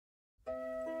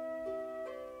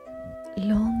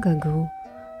Long ago,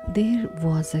 there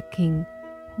was a king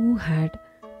who had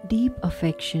deep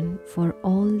affection for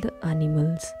all the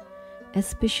animals,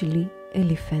 especially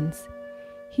elephants.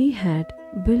 He had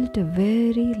built a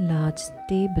very large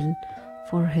stable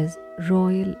for his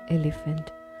royal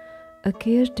elephant. A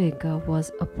caretaker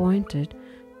was appointed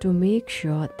to make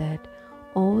sure that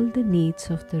all the needs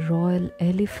of the royal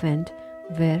elephant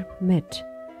were met.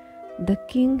 The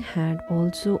king had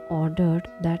also ordered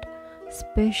that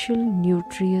special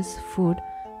nutritious food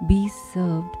be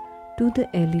served to the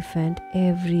elephant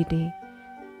every day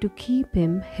to keep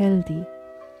him healthy.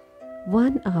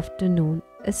 One afternoon,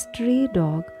 a stray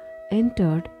dog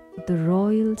entered the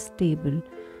royal stable.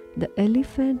 The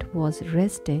elephant was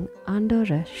resting under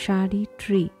a shady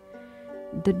tree.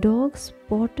 The dog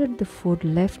spotted the food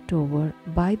left over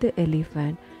by the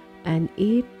elephant and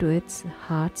ate to its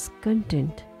heart's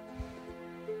content.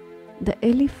 The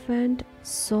elephant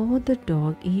saw the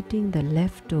dog eating the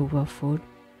leftover food.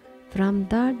 From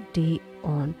that day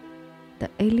on, the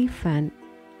elephant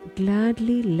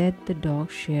gladly let the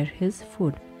dog share his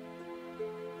food.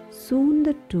 Soon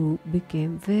the two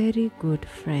became very good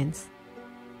friends.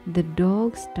 The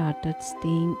dog started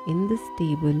staying in the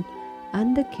stable,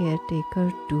 and the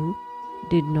caretaker too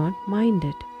did not mind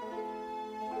it.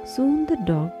 Soon the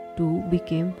dog too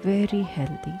became very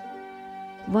healthy.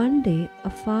 One day, a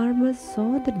farmer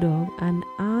saw the dog and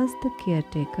asked the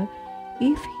caretaker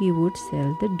if he would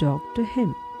sell the dog to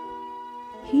him.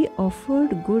 He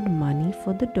offered good money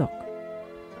for the dog,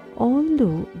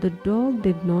 although the dog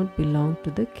did not belong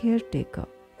to the caretaker.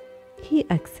 He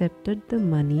accepted the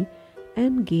money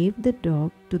and gave the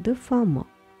dog to the farmer.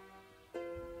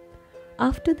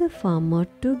 After the farmer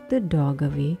took the dog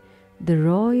away, the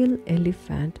royal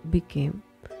elephant became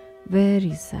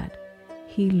very sad.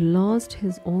 He lost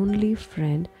his only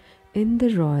friend in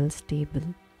the royal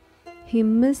stable. He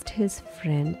missed his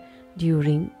friend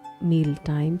during meal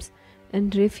times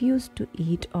and refused to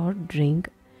eat or drink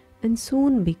and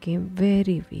soon became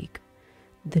very weak.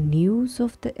 The news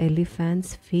of the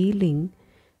elephant's failing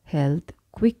health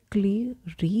quickly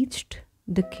reached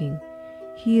the king.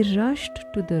 He rushed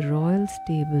to the royal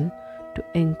stable to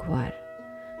inquire.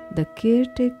 The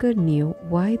caretaker knew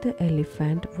why the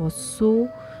elephant was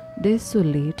so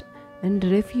desolate and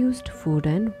refused food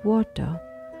and water,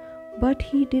 but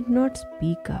he did not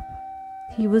speak up.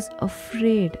 He was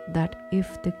afraid that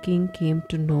if the king came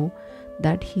to know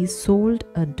that he sold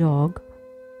a dog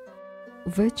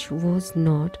which was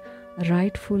not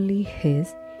rightfully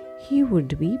his, he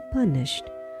would be punished.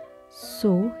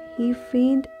 So he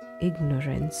feigned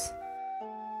ignorance.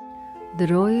 The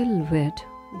royal vet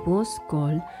was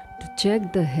called to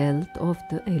check the health of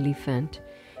the elephant.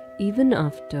 Even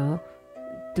after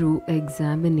through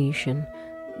examination,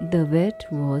 the vet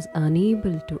was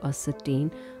unable to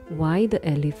ascertain why the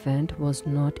elephant was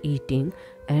not eating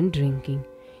and drinking.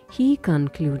 He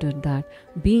concluded that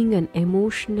being an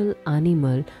emotional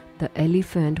animal, the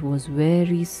elephant was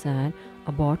very sad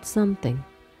about something.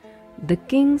 The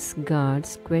king's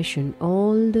guards questioned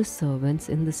all the servants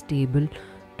in the stable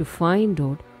to find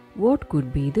out what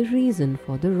could be the reason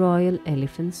for the royal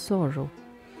elephant's sorrow.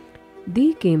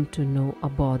 They came to know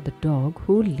about the dog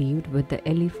who lived with the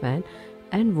elephant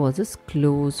and was his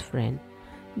close friend.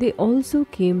 They also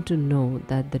came to know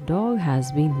that the dog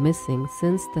has been missing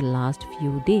since the last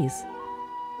few days.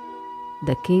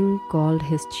 The king called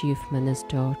his chief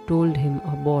minister, told him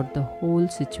about the whole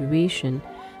situation,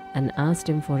 and asked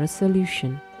him for a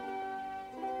solution.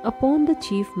 Upon the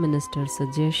chief minister's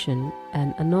suggestion,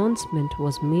 an announcement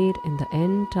was made in the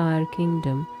entire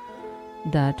kingdom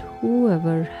that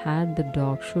whoever had the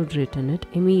dog should return it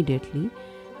immediately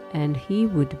and he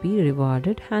would be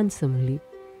rewarded handsomely.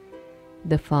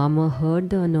 The farmer heard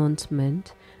the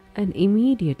announcement and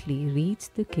immediately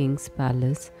reached the king's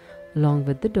palace along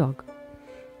with the dog.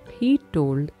 He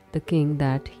told the king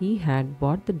that he had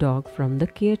bought the dog from the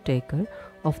caretaker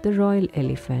of the royal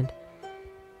elephant.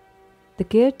 The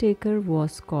caretaker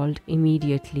was called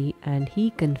immediately and he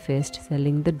confessed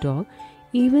selling the dog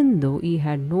even though he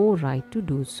had no right to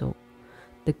do so.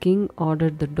 The king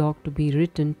ordered the dog to be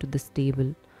returned to the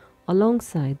stable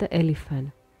alongside the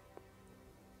elephant.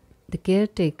 The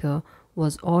caretaker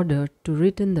was ordered to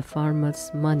return the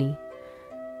farmer's money.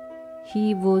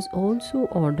 He was also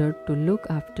ordered to look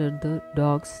after the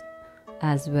dogs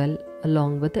as well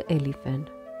along with the elephant.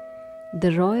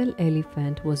 The royal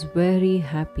elephant was very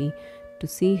happy to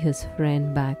see his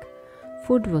friend back.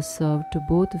 Food was served to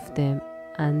both of them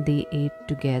and they ate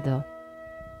together.